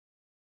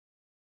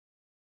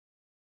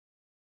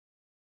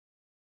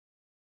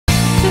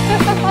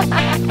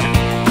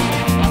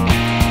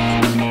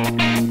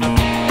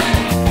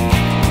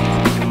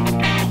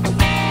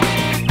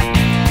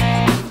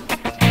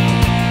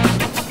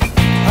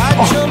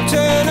Jumped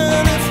in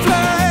a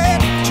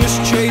flight, just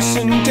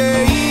chasing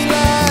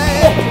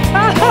daylight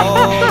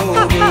all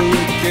over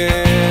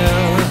again.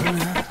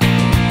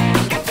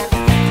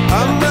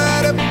 I'm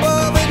right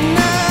above it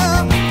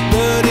now,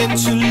 learning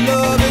to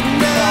love it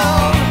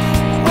now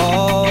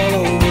all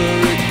over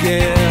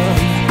again.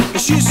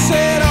 She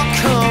said I'll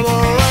come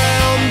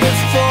around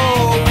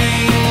before we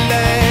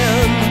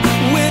land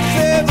with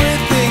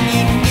everything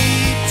you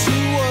need to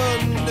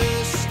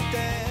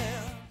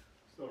understand.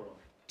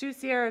 Do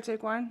Sierra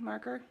take one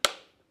marker?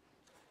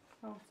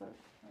 Oh, sorry.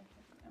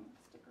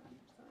 Sticker on,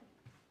 sorry.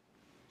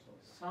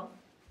 Sound?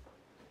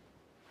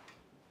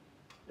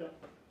 Yeah.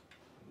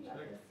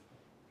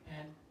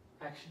 And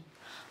action.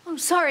 Oh,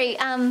 sorry.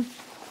 I'm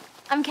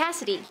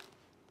Cassidy.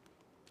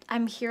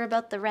 I'm here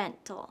about the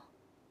rental.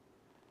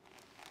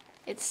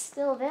 It's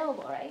still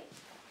available, right?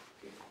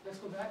 Okay, let's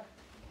go back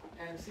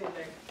and say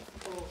like,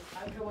 oh,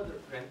 I'll go with the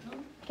rental.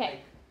 Okay.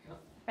 Like, you know,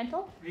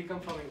 Rental?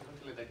 reconfirming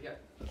something like that. Yeah.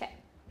 Okay.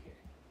 Okay.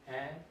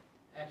 And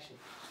action.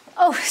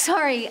 Oh,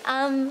 sorry.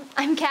 I'm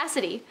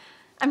Cassidy.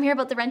 I'm here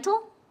about the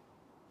rental.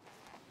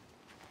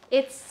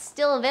 It's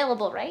still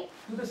available, right?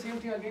 Do the same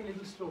thing again, a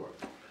little slower.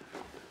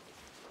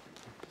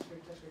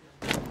 Just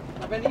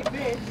wait. When he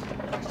waits,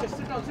 just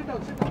sit down.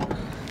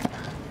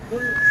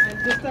 And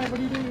this time, what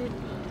do? You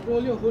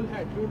roll your whole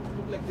head. You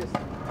look like this.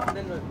 And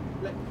then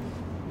like,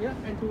 yeah,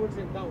 and towards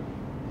him, down.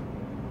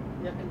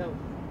 Yeah, and down.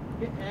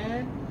 Okay,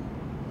 and.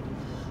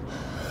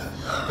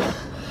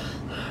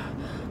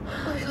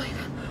 Oh my God.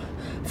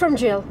 From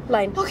jail,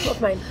 line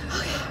of mine.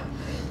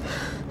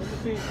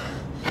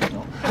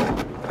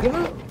 You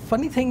know,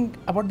 funny thing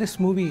about this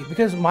movie,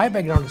 because my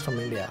background is from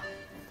India.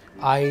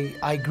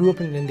 I grew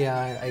up in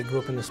India. I grew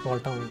up in a small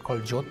town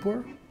called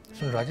Jodhpur,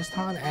 it's in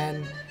Rajasthan,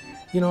 and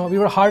you know, we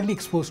were hardly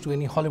exposed to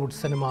any Hollywood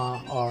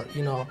cinema, or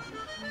you know,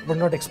 were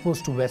not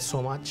exposed to West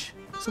so much.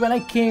 So when I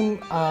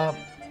came,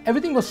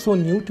 everything was so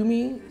new to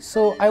me.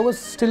 So I was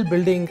still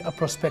building a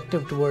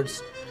perspective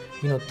towards,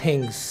 you know,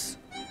 things,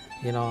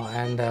 you know,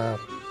 and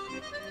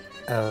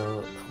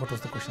what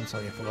was the question?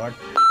 Sorry, I forgot.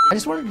 I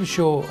just wanted to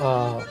show,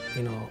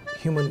 you know,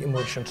 human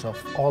emotions of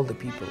all the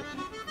people,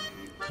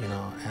 you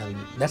know, and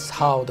that's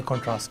how the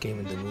contrast came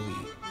in the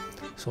movie.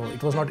 So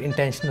it was not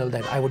intentional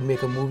that I would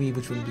make a movie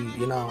which will be,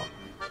 you know,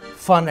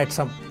 fun at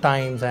some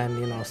times and,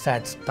 you know,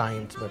 sad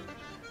times, but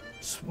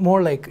it's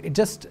more like, it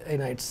just, you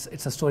know, it's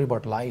a story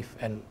about life,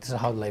 and this is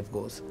how life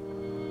goes.